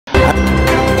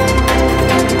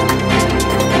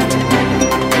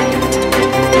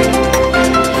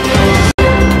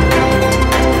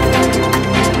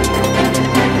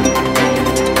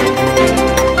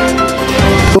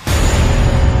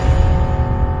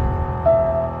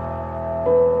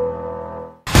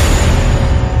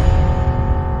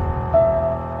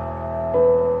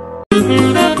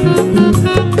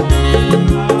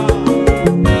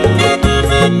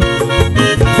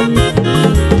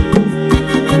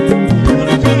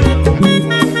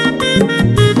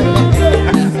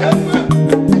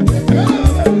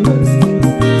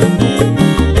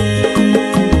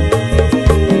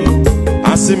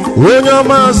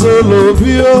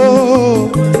mazolobio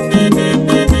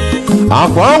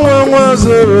akwa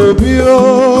mazolobio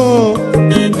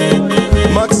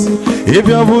Max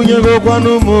ibia bunye go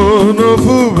kwanu mo no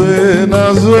fube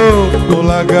nazo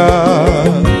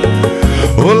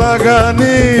ulaga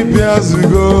ni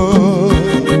biazugo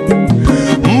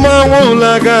mmanwu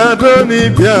ulaga do ni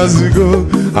biazugo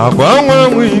akwa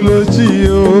nwa iloji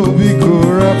o biko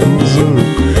rapuzo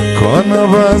kona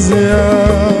bazia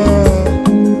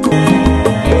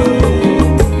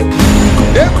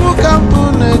eku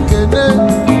kampune kene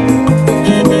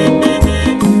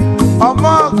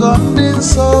omogo ndi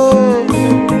nso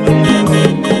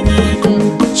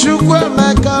chukwu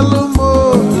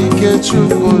emekalumo ike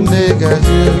chukwu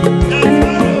negaji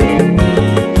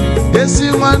esi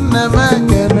nwanne m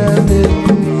ekene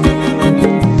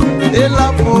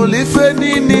ịlapụlụ ife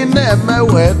niile na-eme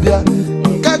wee bịa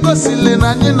nke gosili na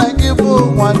anyị na gị bụ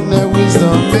nwanne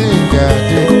wisdom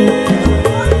ga-adị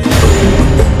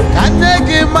ka nne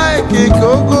gị maịkị ka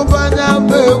ogobanya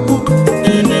bụ egwu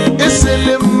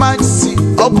isili mmaksi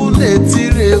ọ bụ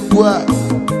na-etiri egwu a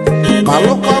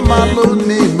malụkwa malụ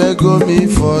n'imego m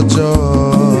ife ọjọọ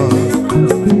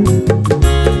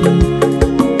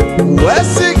wee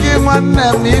sị gị nwanne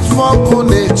m ife ọkụ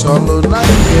na ịchọlụ na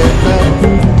ga-eme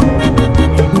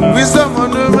wisdom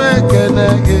onume ekene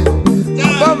gị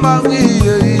gbamanwe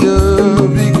iyo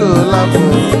biko lapụ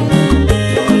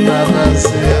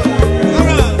na-abasị ya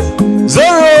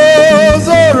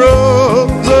zoro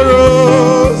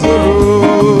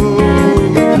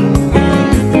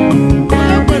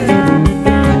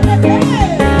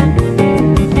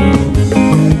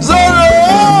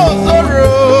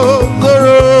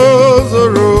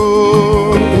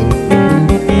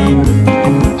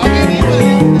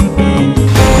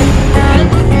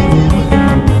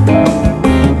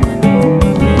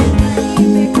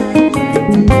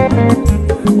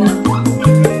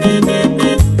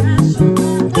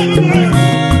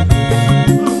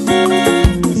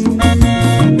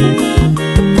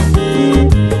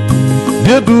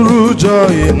Duru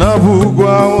joy na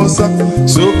bugwa osa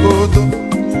Sokoto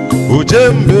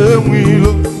ujembe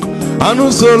mwilo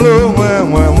anu solo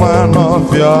mwe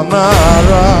manofia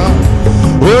nara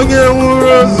onye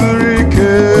nwuro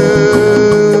zurike.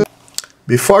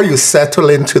 Before you settle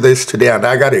into this today, and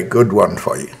I got a good one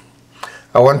for you,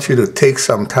 I want you to take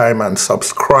some time and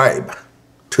subscribe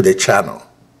to the channel.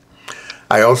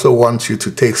 I also want you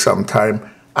to take some time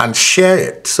and share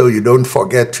it so you don't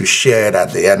forget to share it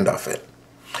at the end of it.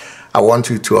 I want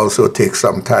you to also take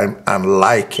some time and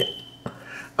like it.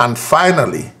 And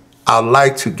finally, I'd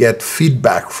like to get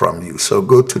feedback from you. So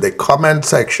go to the comment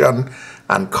section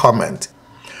and comment.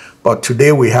 But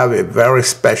today we have a very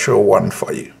special one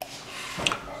for you.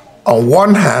 On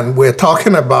one hand, we're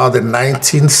talking about the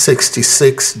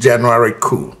 1966 January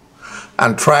coup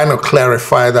and trying to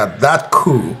clarify that that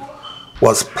coup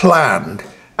was planned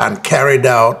and carried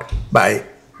out by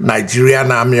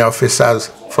Nigerian army officers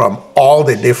from all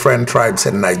the different tribes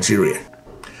in Nigeria.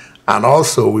 And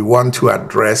also we want to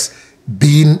address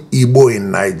being Igbo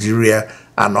in Nigeria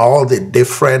and all the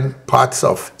different parts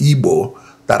of Igbo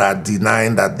that are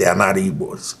denying that they are not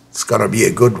Igbos. It's going to be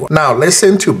a good one. Now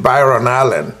listen to Byron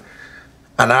Allen,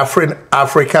 an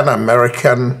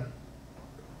African-American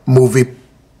movie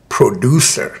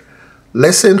producer.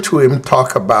 Listen to him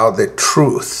talk about the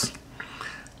truth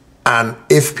and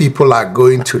if people are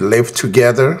going to live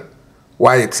together,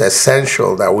 why it's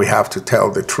essential that we have to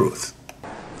tell the truth.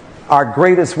 Our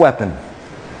greatest weapon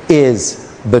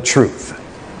is the truth.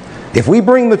 If we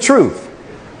bring the truth,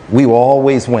 we will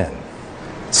always win.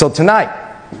 So tonight,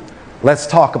 let's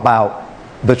talk about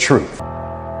the truth.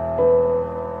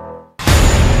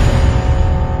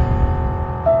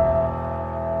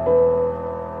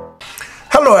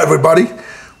 Hello, everybody.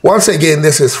 Once again,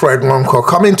 this is Fred Monko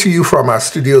coming to you from our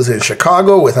studios in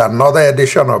Chicago with another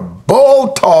edition of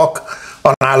Bold Talk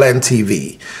on Island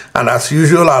TV. And as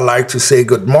usual, I'd like to say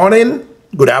good morning,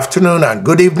 good afternoon, and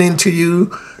good evening to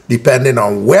you, depending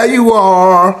on where you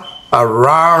are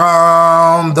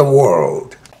around the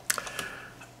world.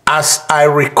 As I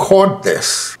record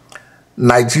this,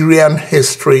 Nigerian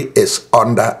history is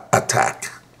under attack.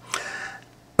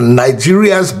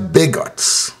 Nigeria's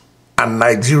bigots and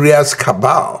Nigeria's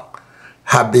cabal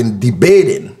have been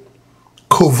debating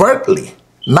covertly,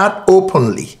 not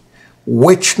openly,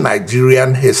 which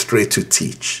Nigerian history to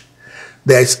teach.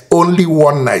 There's only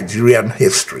one Nigerian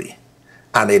history,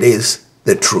 and it is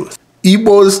the truth.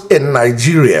 Igbos in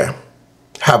Nigeria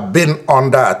have been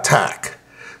under attack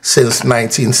since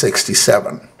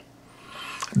 1967.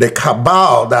 The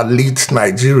cabal that leads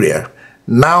Nigeria,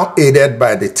 now aided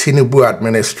by the Tinubu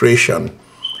administration,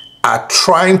 are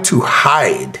trying to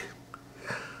hide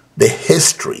the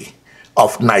history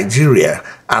of Nigeria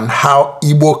and how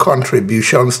Igbo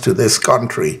contributions to this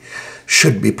country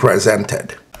should be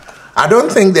presented. I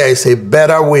don't think there is a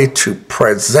better way to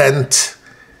present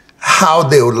how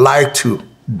they would like to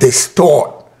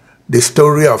distort the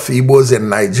story of Igbos in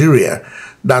Nigeria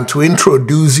than to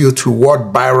introduce you to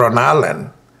what Byron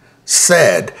Allen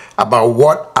said about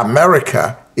what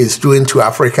America is doing to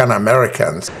African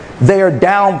Americans. They are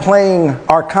downplaying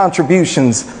our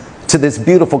contributions to this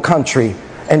beautiful country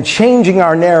and changing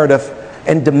our narrative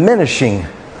and diminishing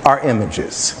our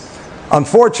images.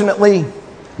 Unfortunately,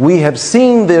 we have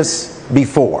seen this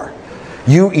before.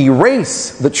 You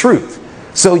erase the truth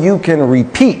so you can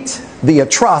repeat the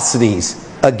atrocities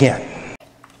again.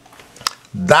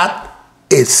 That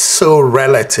is so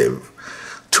relative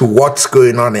to what's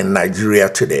going on in Nigeria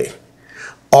today.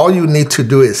 All you need to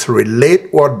do is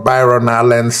relate what Byron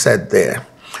Allen said there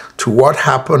to what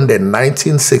happened in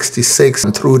 1966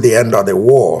 and through the end of the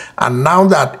war. And now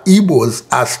that Igbos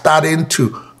are starting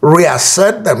to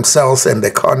reassert themselves in the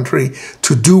country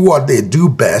to do what they do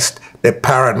best, the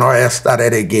paranoia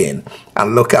started again.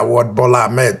 And look at what Bola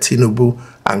Ahmed Tinubu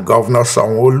and Governor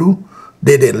Sanwo-Olu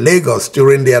did in Lagos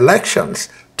during the elections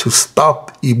to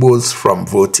stop Igbos from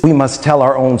voting. We must tell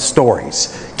our own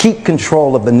stories, keep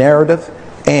control of the narrative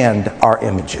and our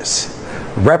images.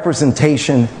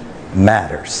 Representation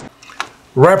matters.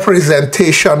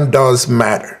 Representation does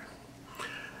matter.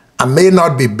 I may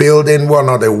not be building one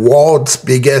of the world's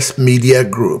biggest media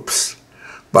groups,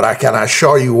 but I can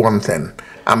assure you one thing.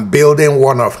 I'm building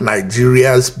one of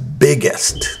Nigeria's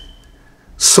biggest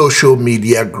social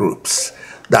media groups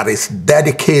that is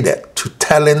dedicated to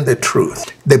telling the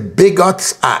truth. The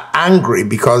bigots are angry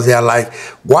because they're like,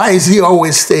 why is he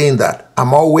always saying that?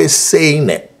 I'm always saying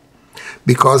it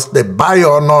because the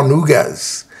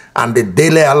Bayo-Ononugas and the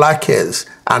Dele Alakes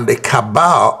and the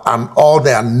cabal and all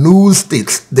their news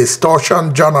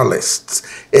distortion journalists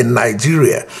in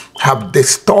Nigeria have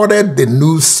distorted the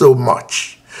news so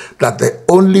much that the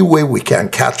only way we can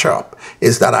catch up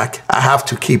is that I have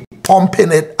to keep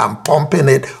pumping it and pumping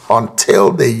it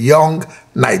until the young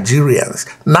Nigerians,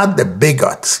 not the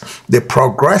bigots, the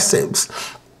progressives,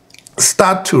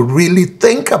 start to really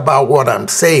think about what I'm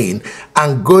saying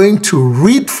and going to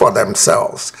read for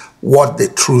themselves what the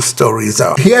true stories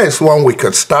are. Here is one we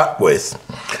could start with.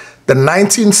 The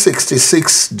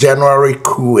 1966 January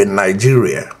coup in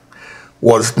Nigeria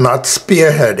was not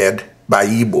spearheaded by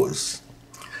Igbos.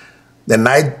 The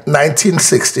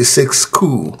 1966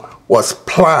 coup was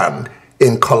planned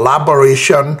in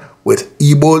collaboration with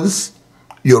Igbos,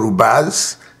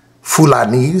 Yorubas,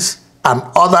 Fulanis, and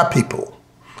other people.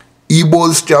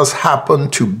 Igbos just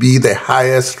happened to be the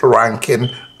highest ranking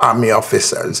army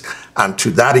officers, and to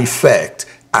that effect,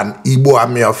 an Igbo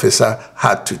army officer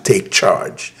had to take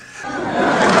charge.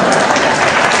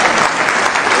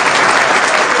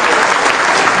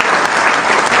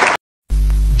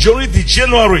 During the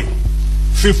January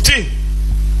 15,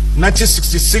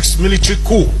 1966 military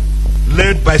coup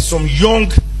led by some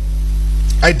young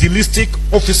idealistic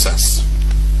officers.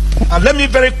 And let me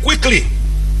very quickly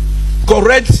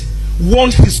correct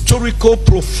one historical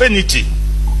profanity.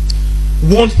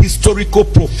 One historical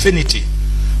profanity.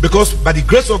 Because by the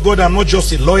grace of God, I'm not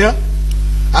just a lawyer,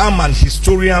 I'm an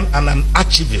historian and an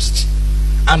archivist.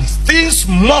 And things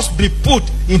must be put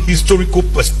in historical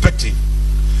perspective.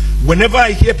 Whenever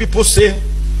I hear people say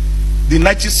the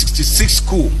 1966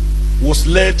 coup was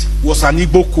an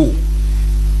Igbo coup,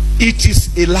 it is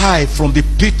a lie from the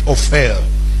pit of hell.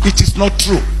 It is not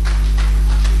true.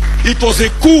 It was a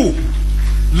coup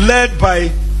led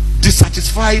by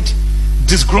dissatisfied,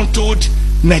 disgruntled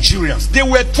Nigerians. There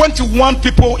were 21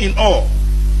 people in all,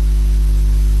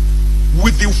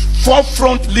 with the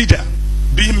forefront leader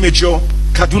being Major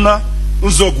Kaduna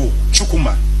Nzogu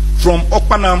Chukwuma from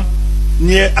Okpanam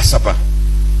near Asaba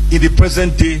in the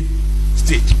present day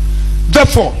state.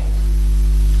 Therefore,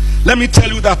 let me tell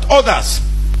you that others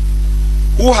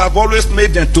who have always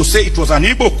made them to say it was an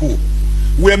Igbo coup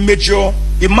were Major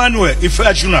Emmanuel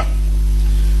Ifeajuna,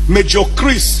 Major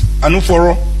Chris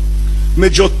Anuforo,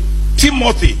 Major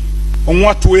Timothy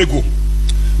Onwatuego,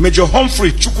 Major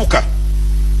Humphrey Chukwuka,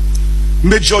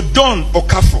 Major Don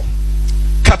Okafo,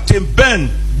 Captain Ben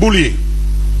Bullier,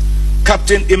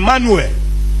 Captain Emmanuel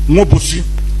Ngobosi,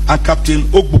 and Captain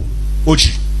Ogbu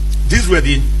Oji. These were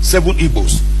the 7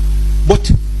 Igbos.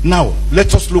 But now,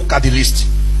 let us look at the list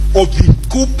of the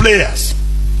coup players.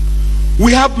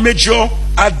 We have Major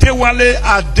Adewale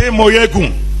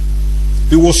Ademoyegun.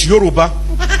 He was Yoruba.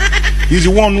 He's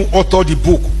the one who authored the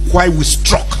book, Why We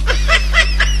Struck.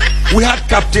 We had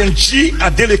Captain G.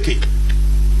 Adeleke.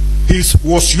 He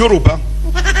was Yoruba.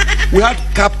 We had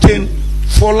Captain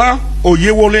Fola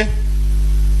Oyewole.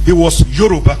 He was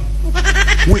Yoruba.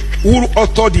 Who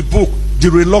authored the book, The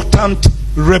Reluctant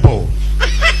Rebel.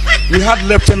 We had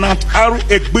Lieutenant Aru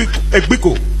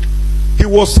Egbiko. He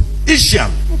was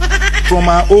Asian from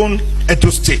our own Edo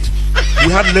State.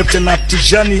 We had Lieutenant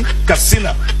Tijani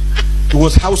Kassina. He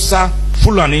was Hausa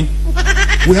Fulani.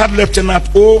 We had Lieutenant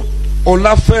O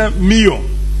Olafe Mio,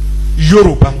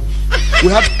 Yoruba. We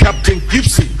had Captain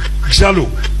Gibson Jalo.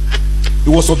 He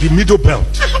was of the Middle Belt.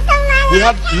 We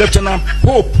had Lieutenant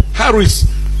Hope Harris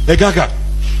Egaga.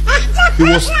 He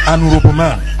was an Urobo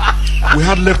man. We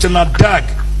had Lieutenant Dag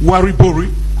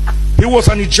Waribori. He was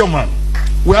an Ijaman.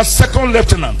 We had Second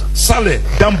Lieutenant Saleh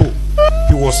Dambo.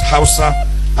 He was Hausa.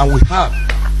 And we had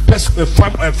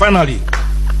finally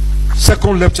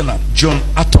Second Lieutenant John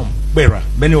Atom Bera.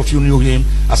 Many of you knew him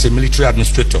as a military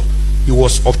administrator. He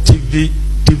was of TV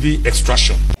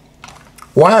extraction.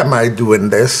 Why am I doing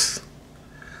this?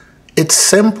 It's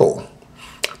simple.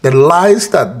 The lies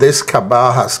that this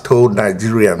cabal has told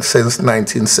Nigerians since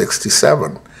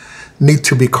 1967 need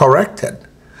to be corrected.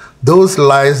 Those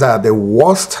lies are the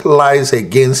worst lies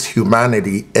against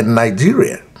humanity in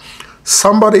Nigeria.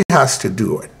 Somebody has to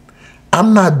do it.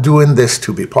 I'm not doing this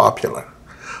to be popular,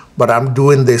 but I'm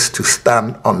doing this to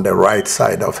stand on the right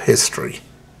side of history.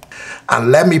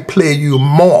 And let me play you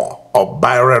more of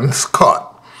Byron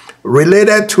Scott,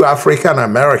 related to African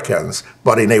Americans,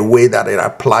 but in a way that it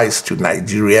applies to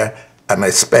Nigeria, and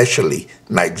especially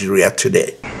Nigeria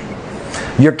today.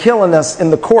 You're killing us in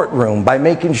the courtroom by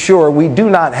making sure we do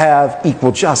not have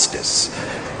equal justice.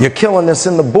 You're killing us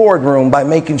in the boardroom by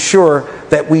making sure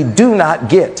that we do not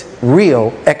get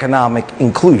real economic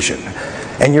inclusion.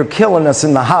 And you're killing us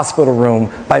in the hospital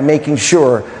room by making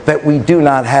sure that we do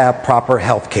not have proper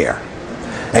health care.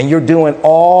 And you're doing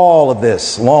all of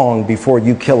this long before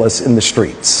you kill us in the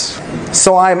streets.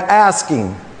 So I'm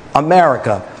asking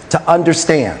America to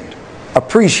understand,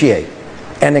 appreciate,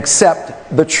 and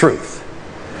accept the truth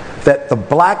that the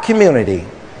black community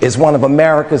is one of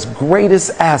America's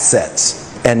greatest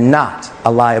assets and not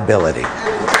a liability.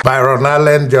 Byron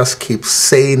Allen just keeps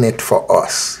saying it for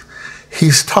us.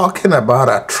 He's talking about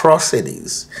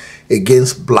atrocities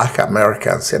against black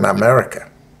Americans in America.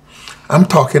 I'm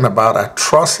talking about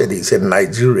atrocities in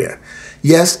Nigeria.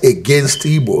 Yes, against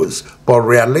Igbos, but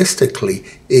realistically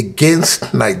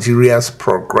against Nigeria's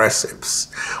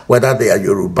progressives. Whether they are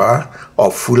Yoruba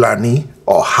or Fulani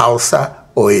or Hausa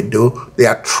or Edo, the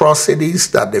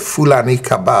atrocities that the Fulani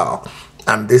cabal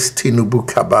and this Tinubu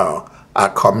cabal are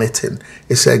committing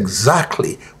is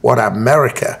exactly what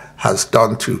America has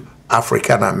done to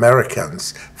African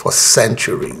Americans for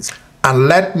centuries. And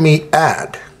let me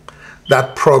add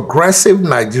that progressive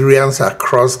Nigerians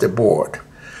across the board,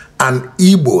 and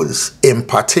Igbos in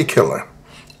particular,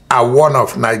 are one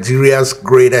of Nigeria's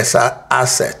greatest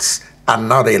assets and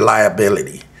not a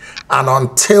liability. And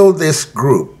until this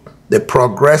group, the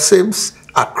progressives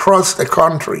across the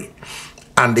country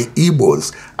and the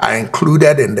Igbos are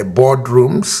included in the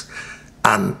boardrooms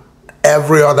and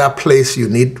every other place you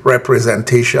need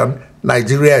representation,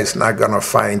 Nigeria is not going to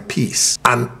find peace.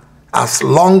 And as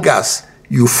long as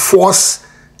you force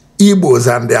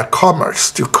Igbos and their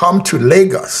commerce to come to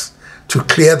Lagos to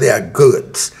clear their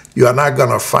goods, you are not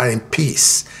going to find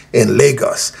peace in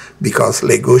Lagos, because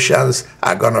Lagosians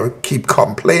are going to keep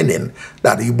complaining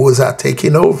that Igbos are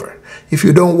taking over. If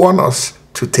you don't want us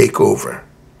to take over,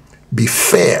 be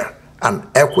fair and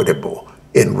equitable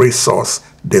in resource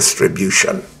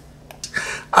distribution.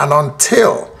 And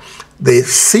until the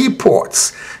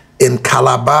seaports in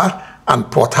Calabar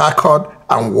and Port Harcourt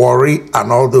and Warri and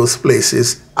all those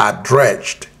places are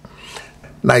dredged,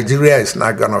 Nigeria is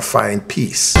not going to find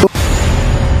peace.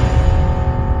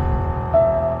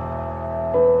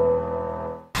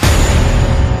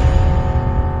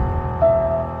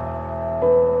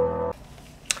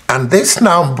 And this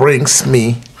now brings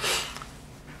me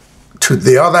to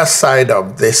the other side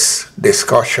of this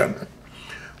discussion,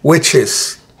 which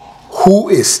is who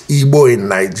is Igbo in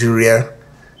Nigeria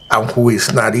and who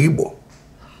is not Igbo.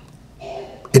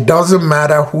 It doesn't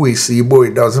matter who is Igbo,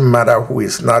 it doesn't matter who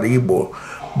is not Igbo,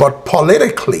 but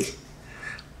politically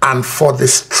and for the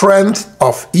strength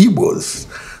of Igbos,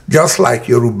 just like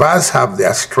Yorubas have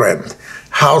their strength,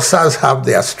 Hausas have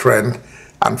their strength,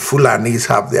 and Fulanis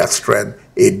have their strength,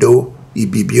 Edo,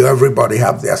 Ibibio, everybody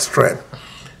have their strength.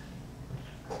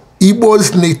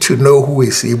 Igbos need to know who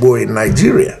is Igbo in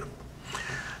Nigeria.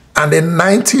 And in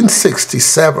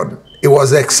 1967, it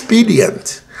was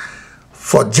expedient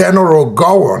for General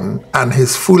Gowon and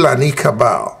his Fulani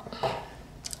cabal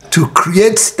to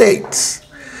create states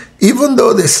Even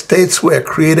though the states were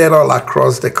created all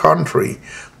across the country,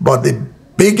 but the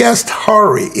biggest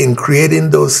hurry in creating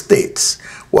those states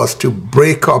was to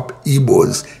break up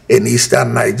Igbos in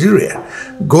eastern Nigeria.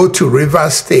 Go to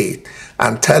Rivers State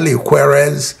and tell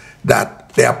Ikwerres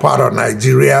that they are part of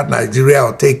Nigeria. Nigeria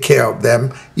will take care of them.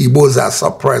 Igbos are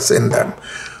suppressing them.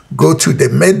 Go to the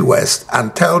Midwest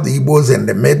and tell the Igbos in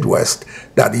the Midwest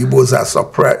that Igbos are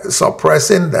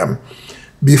suppressing them.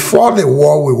 Before the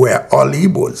war, we were all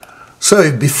Igbos. So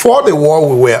if before the war,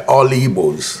 we were all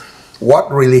Igbos, what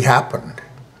really happened?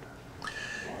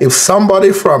 If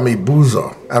somebody from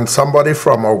Ibuzo and somebody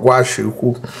from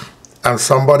Ogwashuku and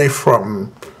somebody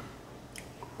from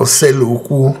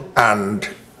Oseluku and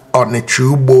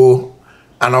Onitsha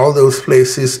and all those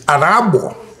places, and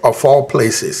Abo of all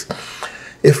places,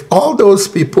 if all those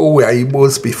people were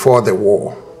Igbos before the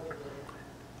war,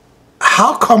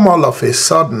 how come all of a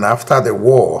sudden after the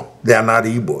war they are not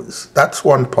Igbos? That's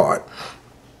one part.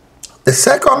 The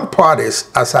second part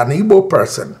is, as an Igbo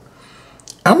person,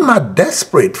 I'm not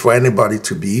desperate for anybody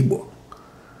to be Igbo.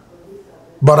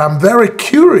 But I'm very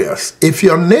curious, if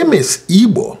your name is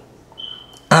Igbo,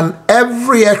 and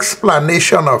every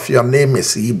explanation of your name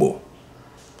is Igbo,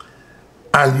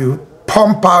 and you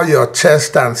pump out your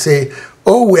chest and say,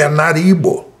 oh, we are not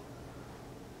Igbo,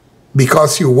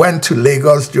 because you went to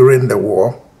Lagos during the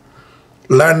war,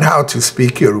 learned how to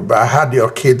speak Yoruba, had your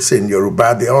kids in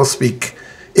Yoruba, they all speak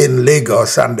in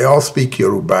Lagos and they all speak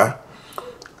Yoruba,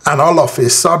 and all of a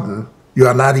sudden, you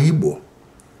are not Igbo.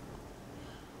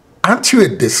 Aren't you a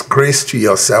disgrace to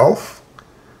yourself?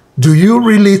 Do you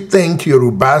really think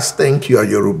Yorubas think you're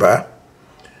Yoruba?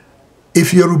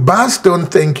 If Yorubas don't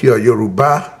think you're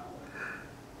Yoruba,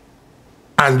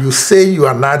 and you say you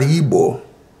are not Igbo,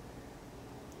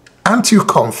 aren't you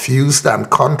confused and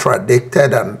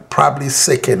contradicted and probably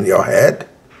sick in your head?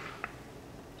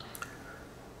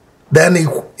 Then in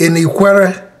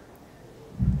Ikwerre,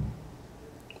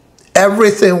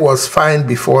 everything was fine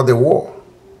before the war.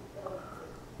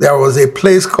 There was a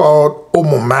place called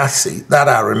Omomasi that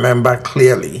I remember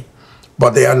clearly,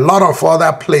 but there are a lot of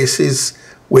other places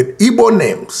with Igbo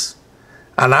names.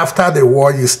 And after the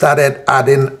war, you started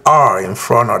adding R in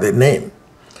front of the name.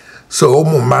 So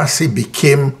Omomasi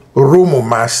became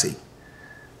Rumomasi.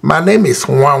 My name is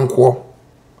Nwankwo.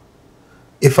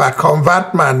 If I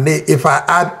convert my name, if I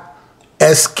add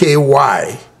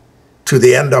SKY to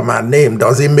the end of my name,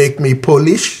 does it make me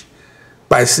Polish?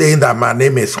 By saying that my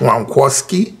name is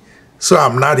Nwankwoski, so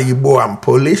I'm not Igbo, I'm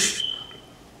Polish?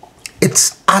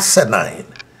 It's asinine.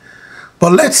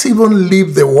 But let's even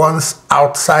leave the ones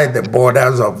outside the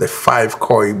borders of the 5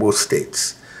 core Igbo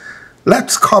states.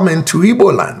 Let's come into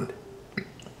Igboland.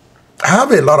 I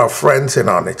have a lot of friends in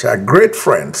Onitsha, great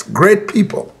friends, great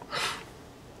people.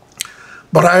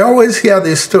 But I always hear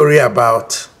this story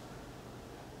about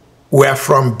we're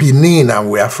from Benin and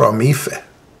we're from Ife.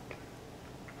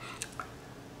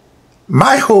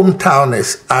 My hometown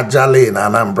is Ajale in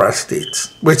Anambra State,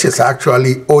 which is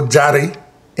actually Ojari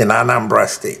in Anambra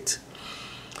State.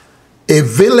 A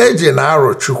village in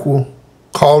Arochukwu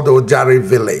called Ojari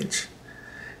Village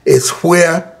is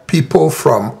where people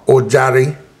from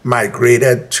Ojari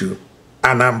migrated to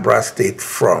Anambra State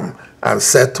from and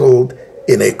settled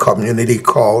in a community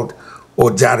called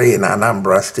Ojari in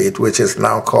Anambra State, which is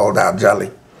now called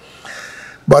Ajali.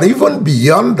 But even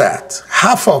beyond that,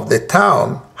 half of the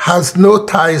town has no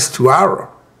ties to Aro.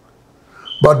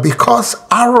 But because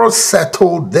Aro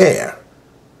settled there,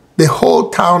 the whole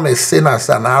town is seen as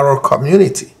an Aro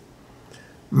community.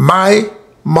 My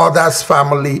mother's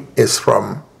family is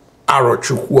from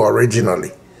Arochukwu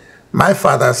originally. My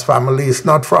father's family is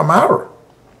not from Aro.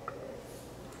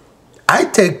 I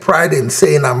take pride in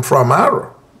saying I'm from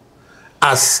Aro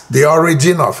as the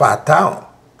origin of our town.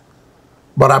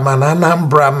 But I'm an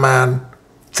Anambra man,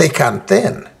 thick and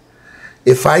thin.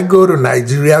 If I go to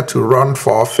Nigeria to run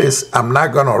for office, I'm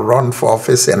not going to run for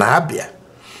office in Abia.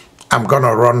 I'm going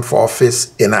to run for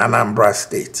office in Anambra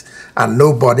State. And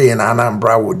nobody in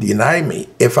Anambra would deny me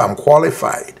if I'm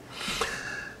qualified.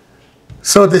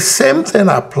 So the same thing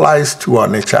applies to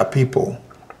Onitsha people.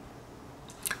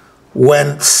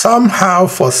 When somehow,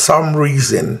 for some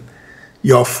reason,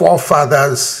 your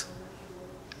forefathers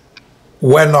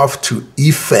went off to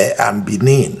Ife and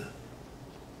Benin,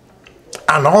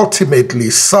 and ultimately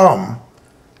some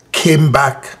came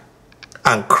back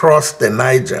and crossed the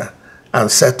Niger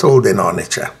and settled in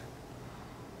Onitsha.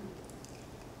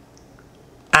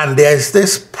 And there's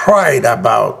this pride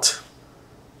about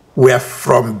we're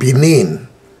from Benin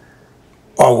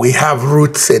or we have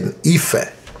roots in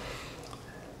Ife.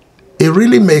 It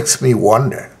really makes me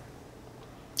wonder,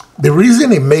 The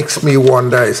reason it makes me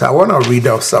wonder is I want to read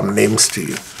out some names to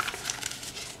you.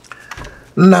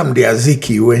 Nnamdi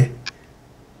Azikiwe,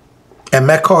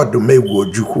 Emeka Odumegwu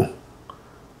Ojukwu.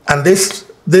 And this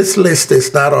list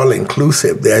is not all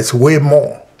inclusive. There's way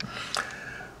more.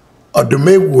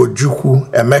 Odumegwu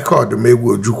Ojukwu, Emeka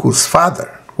Odumegwu Ojukwu's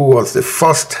father, who was the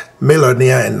first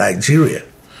millionaire in Nigeria.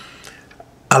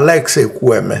 Alex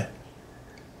Ikwerre,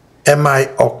 M.I.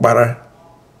 Okpara,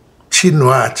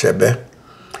 Chinua Achebe,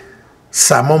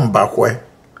 Samon Bakwe,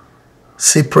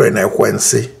 Cyprian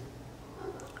Ekwensi,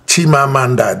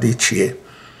 Chimamanda Adichie,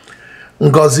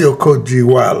 Ngozi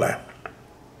Okonjo-Iweala,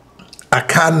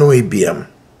 Akanu Ibiam,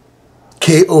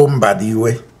 K.O.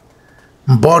 Mbadiwe,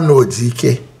 Mbono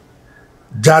Ojike,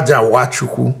 Jaja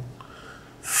Wachukwu,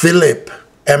 Philip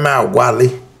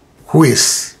Emeagwali, who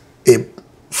is a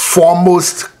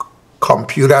foremost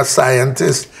computer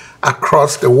scientist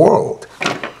across the world.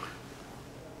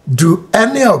 Do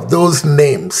any of those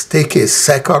names take a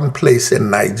second place in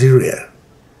Nigeria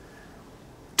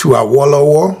to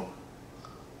Awolowo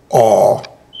or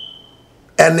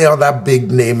any other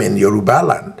big name in Yoruba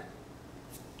land?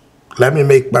 Let me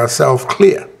make myself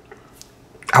clear.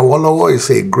 Awolowo is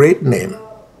a great name,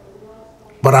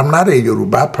 but I'm not a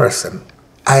Yoruba person.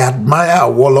 I admire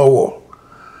Awolowo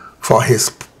for his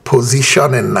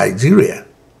position in Nigeria,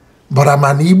 but I'm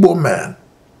an Igbo man.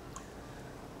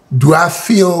 Do I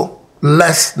feel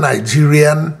less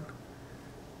Nigerian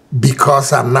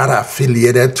because I'm not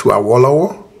affiliated to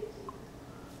Awolowo?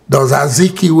 Does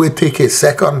Azikiwe take a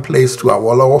second place to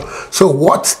Awolowo? So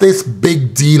what's this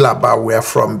big deal about we're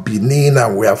from Benin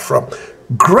and we're from...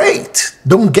 Great,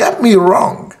 don't get me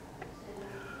wrong.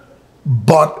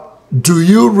 But do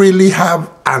you really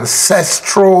have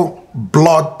ancestral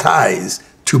blood ties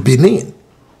to Benin?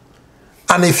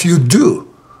 And if you do,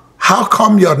 how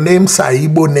come your names are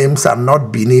Igbo names and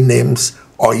not Benin names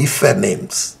or Ife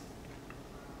names?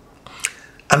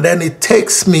 And then it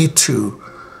takes me to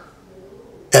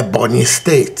Ebonyi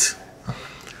State,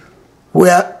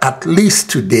 where at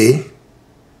least today,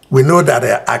 we know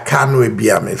that Akanu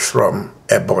Ibiam is from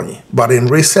Ebonyi. But in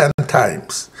recent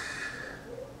times,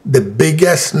 the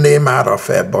biggest name out of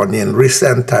Ebonyi in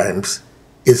recent times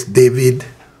is Dave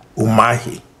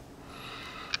Umaghi.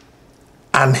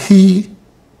 And he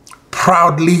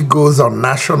proudly goes on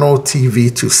national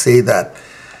TV to say that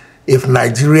if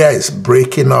Nigeria is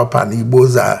breaking up and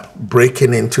Igbos are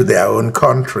breaking into their own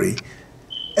country,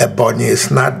 Ebonyi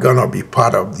is not going to be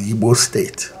part of the Igbo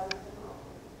state.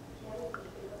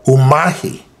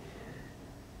 Umaghi,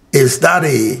 is that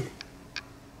an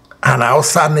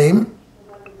Hausa name?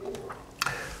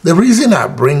 The reason I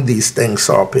bring these things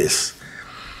up is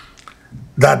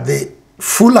that the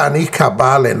Fulani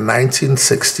cabal in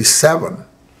 1967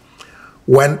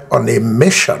 went on a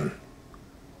mission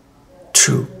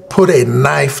to put a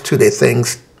knife to the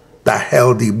things that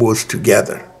held Igbos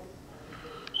together.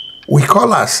 We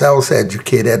call ourselves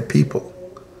educated people.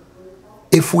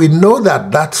 If we know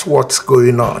that that's what's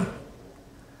going on,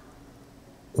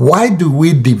 why do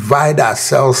we divide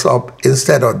ourselves up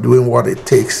instead of doing what it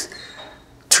takes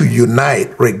to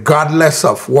unite, regardless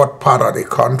of what part of the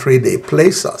country they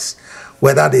place us?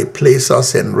 Whether they place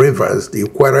us in rivers, the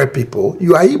Ikwerre people,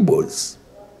 you are Igbos.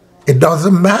 It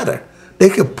doesn't matter. They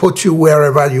can put you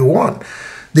wherever you want.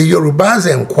 The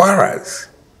Yorubas and Ikwerres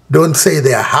don't say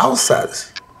they're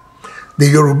Hausas. The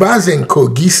Yorubas in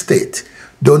Kogi State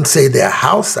don't say they're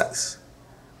Hausas.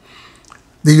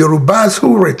 The Yorubas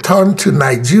who returned to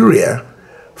Nigeria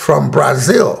from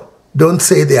Brazil don't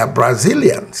say they are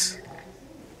Brazilians.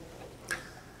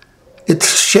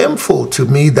 It's shameful to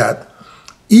me that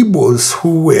Igbos,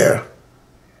 who were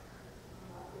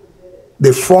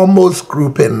the foremost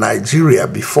group in Nigeria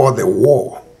before the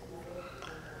war,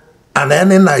 and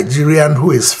any Nigerian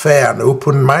who is fair and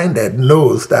open-minded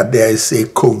knows that there is a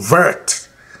covert,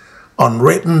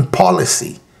 unwritten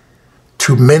policy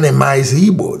to minimize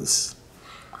Igbos.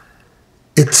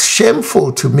 It's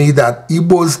shameful to me that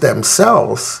Igbos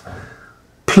themselves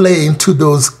play into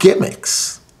those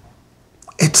gimmicks.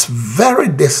 It's very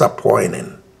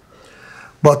disappointing.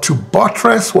 But to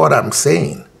buttress what I'm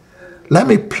saying, let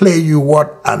me play you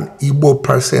what an Igbo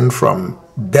person from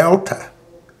Delta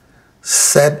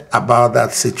said about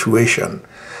that situation.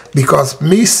 Because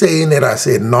me saying it as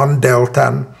a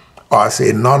non-Deltan or as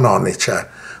a non-Onitsha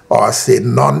or as a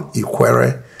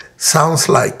non-Ikwerre sounds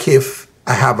like if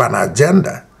I have an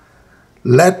agenda.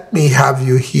 Let me have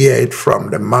you hear it from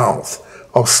the mouth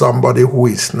of somebody who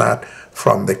is not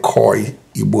from the Koi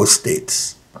Igbo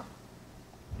states.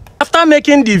 After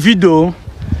making the video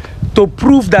to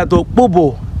prove that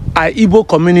Okpobo are Igbo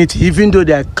community, even though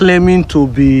they are claiming to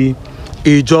be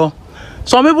Ijo,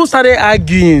 some people started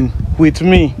arguing with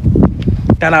me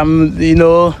that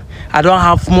I don't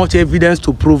have much evidence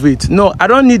to prove it. No, I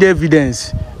don't need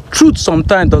evidence. Truth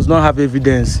sometimes does not have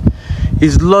evidence.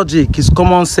 It's logic, it's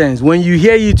common sense. When you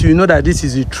hear it, you know that this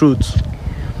is the truth.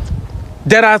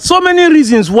 There are so many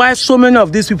reasons why so many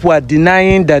of these people are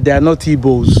denying that they are not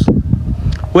Igbos.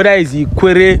 Whether it's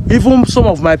Ikwerre, even some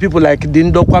of my people like the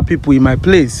Ndokwa people in my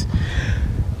place.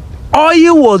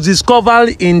 Oil was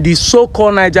discovered in the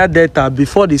so-called Niger Delta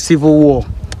before the Civil War.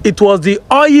 It was the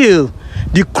oil,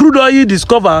 the crude oil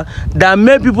discovered that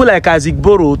made people like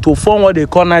Igbos to form what they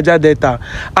call Niger Delta.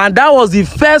 And that was the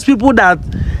first people that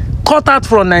cut out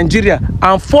from Nigeria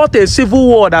and fought a civil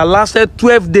war that lasted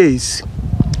 12 days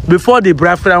before the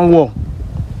Biafran War.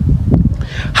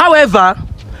 However,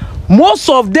 most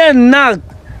of them now,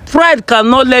 pride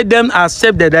cannot let them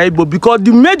accept that they're Igbo, because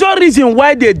the major reason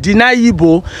why they deny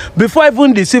Igbo before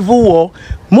even the Civil War,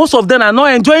 most of them are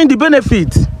not enjoying the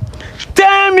benefit.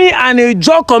 Tell me an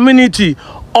Igbo community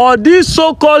or these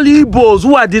so-called Igbos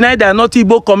who are denied they are not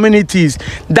Igbo communities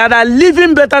that are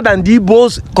living better than the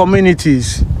Igbos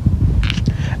communities.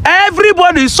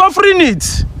 Everybody is suffering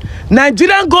it.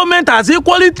 Nigerian government has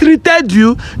equally treated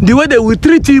you the way they will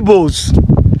treat Igbos.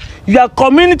 Your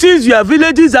communities, your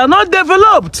villages are not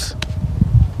developed.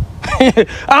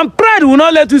 And pride will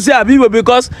not let you say Igbo,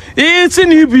 because it's in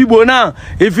Igbo now.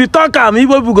 If you talk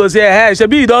Igbo, people go say, hey,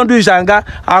 Shebi, you don't do Shanga,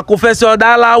 I confess your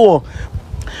Dalawo.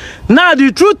 Now,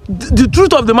 the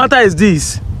truth of the matter is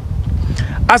this.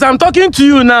 As I'm talking to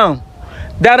you now,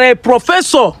 there are a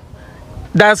professor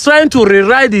that's trying to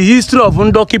rewrite the history of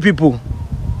Ndoki people.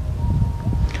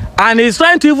 And he's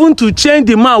trying to even to change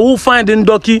the man who find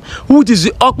Ndoki, which is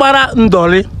Okpara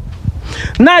Ndoli.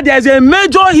 Now there's a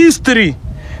major history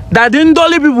that the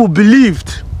Ndoli people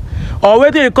believed, or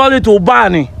whether they call it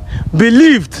Ubani,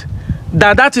 believed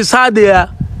that that is how their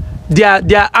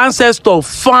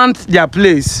ancestors found their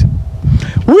place.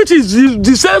 Which is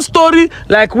the same story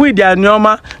like with the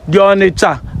Anioma, the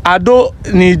Onitsha, Ado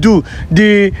Nidu,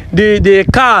 the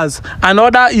cars and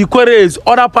other Ikwerres,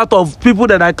 other part of people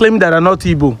that are claiming that are not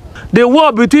Igbo. The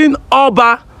war between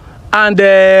Oba and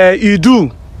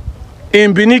Idu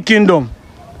in Benin Kingdom,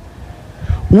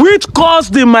 which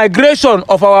caused the migration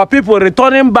of our people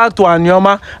returning back to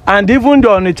Anioma, and even the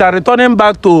Onitsha returning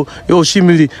back to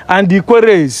Oshimili and the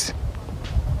Ikwerres.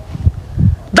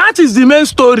 That is the main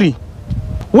story.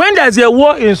 When there's a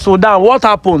war in Sudan, what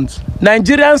happens?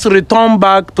 Nigerians return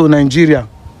back to Nigeria.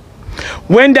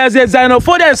 When there's a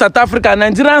xenophobia in South Africa,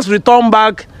 Nigerians return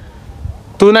back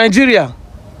to Nigeria.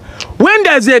 When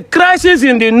there's a crisis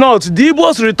in the north, the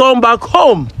Igbos return back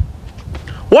home.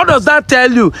 What does that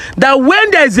tell you? That when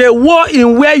there's a war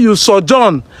in where you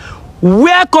sojourn,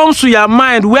 where comes to your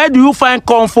mind? Where do you find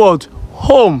comfort?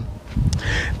 Home.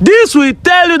 This will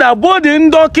tell you that both the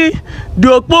Ndoki,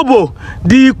 the Okpobo,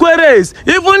 the Ikwerres,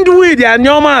 even we, the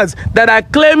Aniomas, that are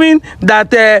claiming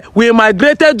that we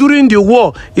migrated during the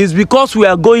war, is because we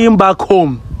are going back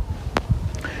home.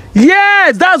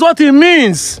 Yes, that's what it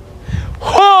means.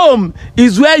 Home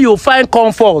is where you find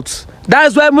comfort.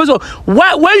 That's why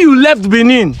when you left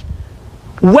Benin,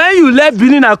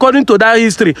 according to that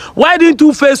history, why didn't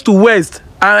you face to west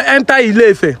and enter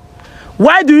Ilefe?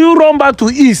 Why do you run back to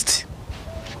east?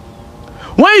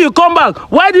 When you come back,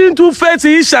 why didn't you face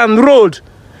Ishan Road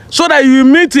so that you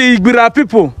meet the Igbira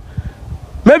people?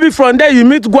 Maybe from there you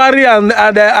meet Gwari and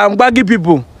Gbagi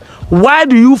people. Why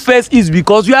do you face east?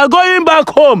 Because you are going back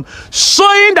home,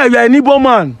 showing that you are an Igbo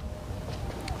man.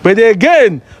 But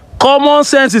again, common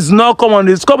sense is not common.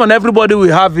 It's common. Everybody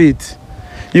will have it.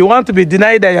 You want to be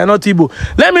denied that you are not Igbo.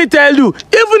 Let me tell you,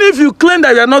 even if you claim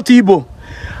that you are not Igbo,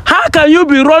 how can you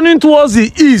be running towards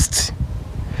the east?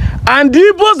 And the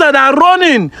Igbos that are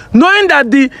running, knowing that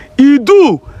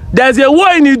there's a war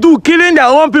in Idu killing their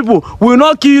own people, will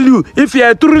not kill you if you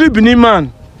are truly Benin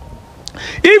man.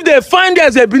 If they find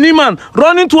there's a Benin man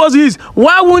running towards the east,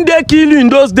 why wouldn't they kill you in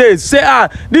those days? Say,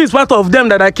 this is part of them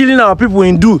that are killing our people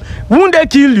in Idu. Wouldn't they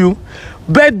kill you?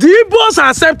 But the Igbos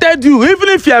accepted you, even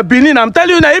if you are Benin. I'm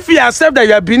telling you now, if you accept that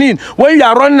you are Benin, when you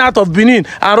are running out of Benin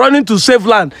and running to save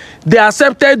land, they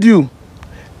accepted you,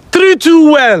 treat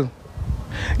you well,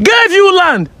 gave you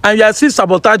land, and you are still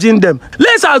sabotaging them.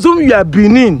 Let's assume you are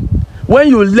Benin when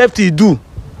you left Idu.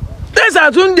 Let's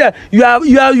assume that you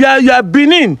are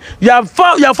Benin. Your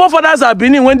forefathers are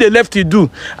Benin when they left Idu,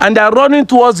 and they are running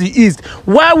towards the east.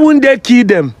 Why wouldn't they kill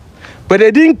them? But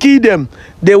they didn't kill them.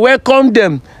 They welcomed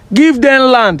them, give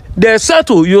them land, they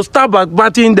settle. You start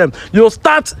backbiting them. You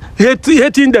start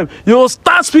hating them. You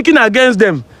start speaking against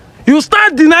them. You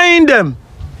start denying them.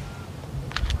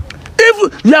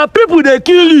 If your people, they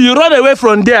kill you, you run away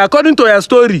from there, according to your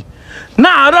story.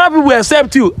 Now other people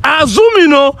accept you.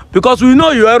 Assuming, because we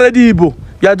know you're already Igbo.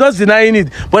 You are just denying it.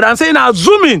 But I'm saying,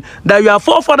 assuming that your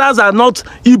forefathers are not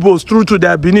Igbos through to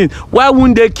their Benin, why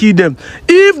wouldn't they kill them?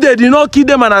 If they did not kill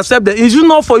them and accept them, is it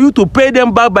not for you to pay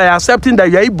them back by accepting that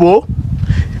you are Igbo?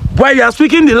 While you are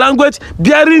speaking the language,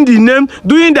 bearing the name,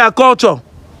 doing their culture?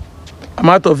 I'm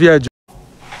out of here, Joe.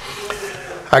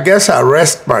 I guess I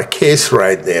rest my case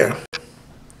right there.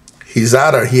 He's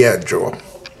out of here, Joe.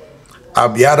 I'll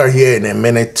be out of here in a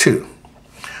minute too.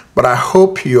 But I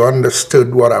hope you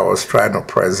understood what I was trying to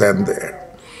present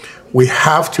there. We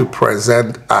have to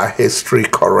present our history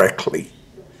correctly.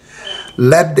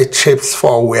 Let the chips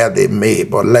fall where they may,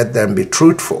 but let them be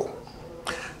truthful.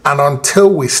 And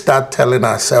until we start telling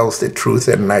ourselves the truth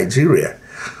in Nigeria,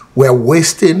 we're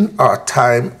wasting our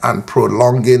time and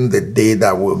prolonging the day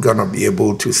that we're going to be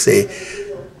able to say,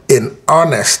 in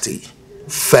honesty,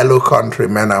 fellow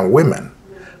countrymen and women.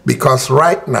 Because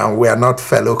right now, we are not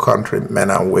fellow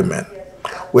countrymen and women.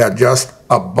 We are just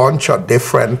a bunch of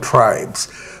different tribes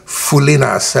fooling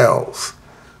ourselves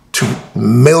to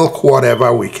milk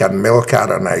whatever we can milk out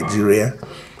of Nigeria.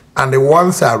 And the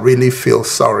ones I really feel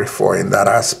sorry for in that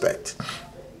aspect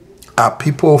are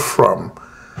people from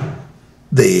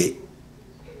the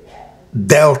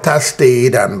Delta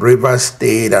State and River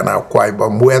State and Akwa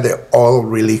Ibom, where the oil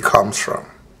really comes from.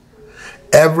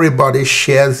 Everybody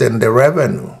shares in the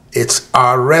revenue. It's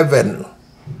our revenue.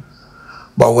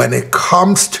 But when it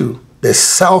comes to the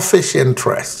selfish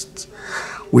interests,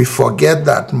 we forget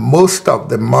that most of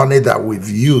the money that we've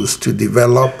used to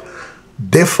develop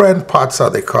different parts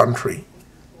of the country,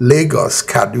 Lagos,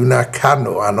 Kaduna,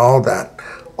 Kano, and all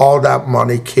that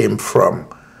money came from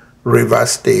River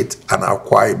State and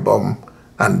Akwa Ibom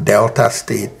and Delta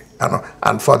State.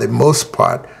 And for the most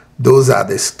part, those are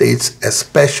the states,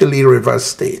 especially River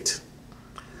State,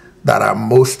 that are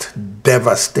most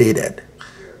devastated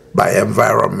by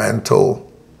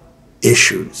environmental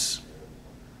issues.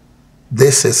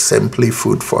 This is simply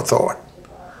food for thought.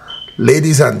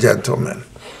 Ladies and gentlemen,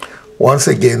 once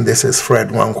again, this is Fred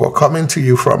Wankwo coming to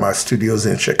you from our studios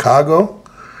in Chicago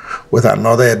with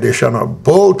another edition of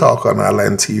Bold Talk on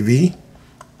LNTV.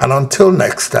 And until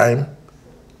next time,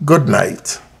 good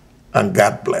night and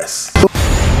God bless.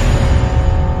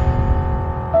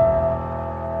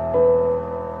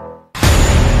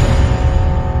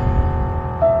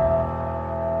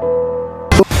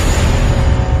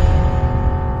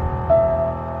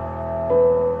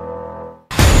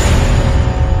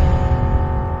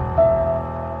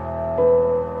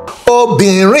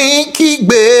 Obìnrin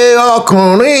kígbe,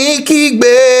 ọkùnrin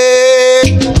kígbe.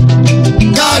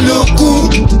 Kálukú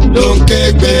ló ń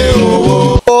kégbe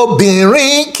owó.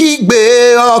 Obìnrin kígbe,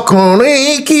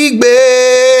 ọkùnrin kígbe.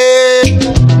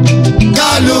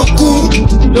 Kálukú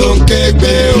ló ń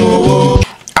kégbe owó.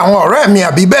 Àwọn ọ̀rẹ́ mi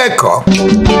àbí bẹ́ẹ̀ kọ́.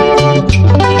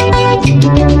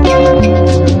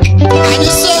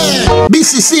 Bí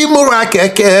Sisi múra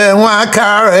kẹ̀kẹ́ wọn á ká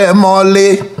rẹ̀ mọ́lé.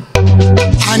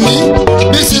 Àní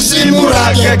bí Sisi múra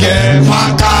kẹ̀kẹ́ wọn á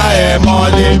ká ẹ̀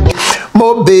mọ́lé. Mo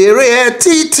béèrè ẹ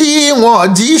títí wọn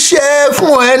jíṣẹ́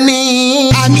fún ẹni.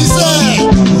 Àníṣe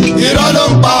irọ́ ló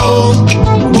ń pa o,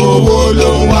 owó ló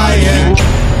ń wá yẹn.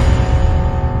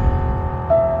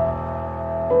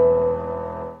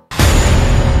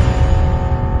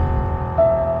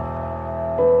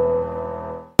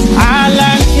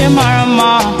 Alanke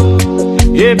marama,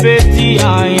 ebe ti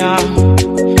anya,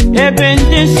 ebe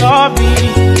ndị sobi,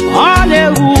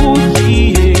 Hollywood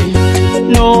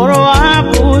noro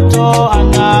aputo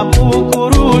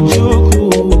anabukuru chuku,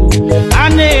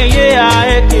 aneye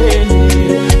aekele,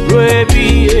 rebi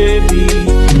ebi,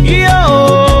 iyo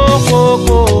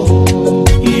koko,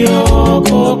 iyo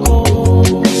koko,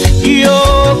 iyo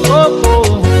koko,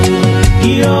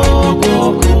 iyo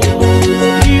koko,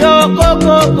 iyo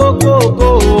koko koko,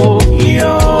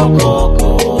 iyo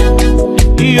koko,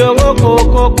 iyo koko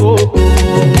koko,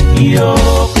 iyo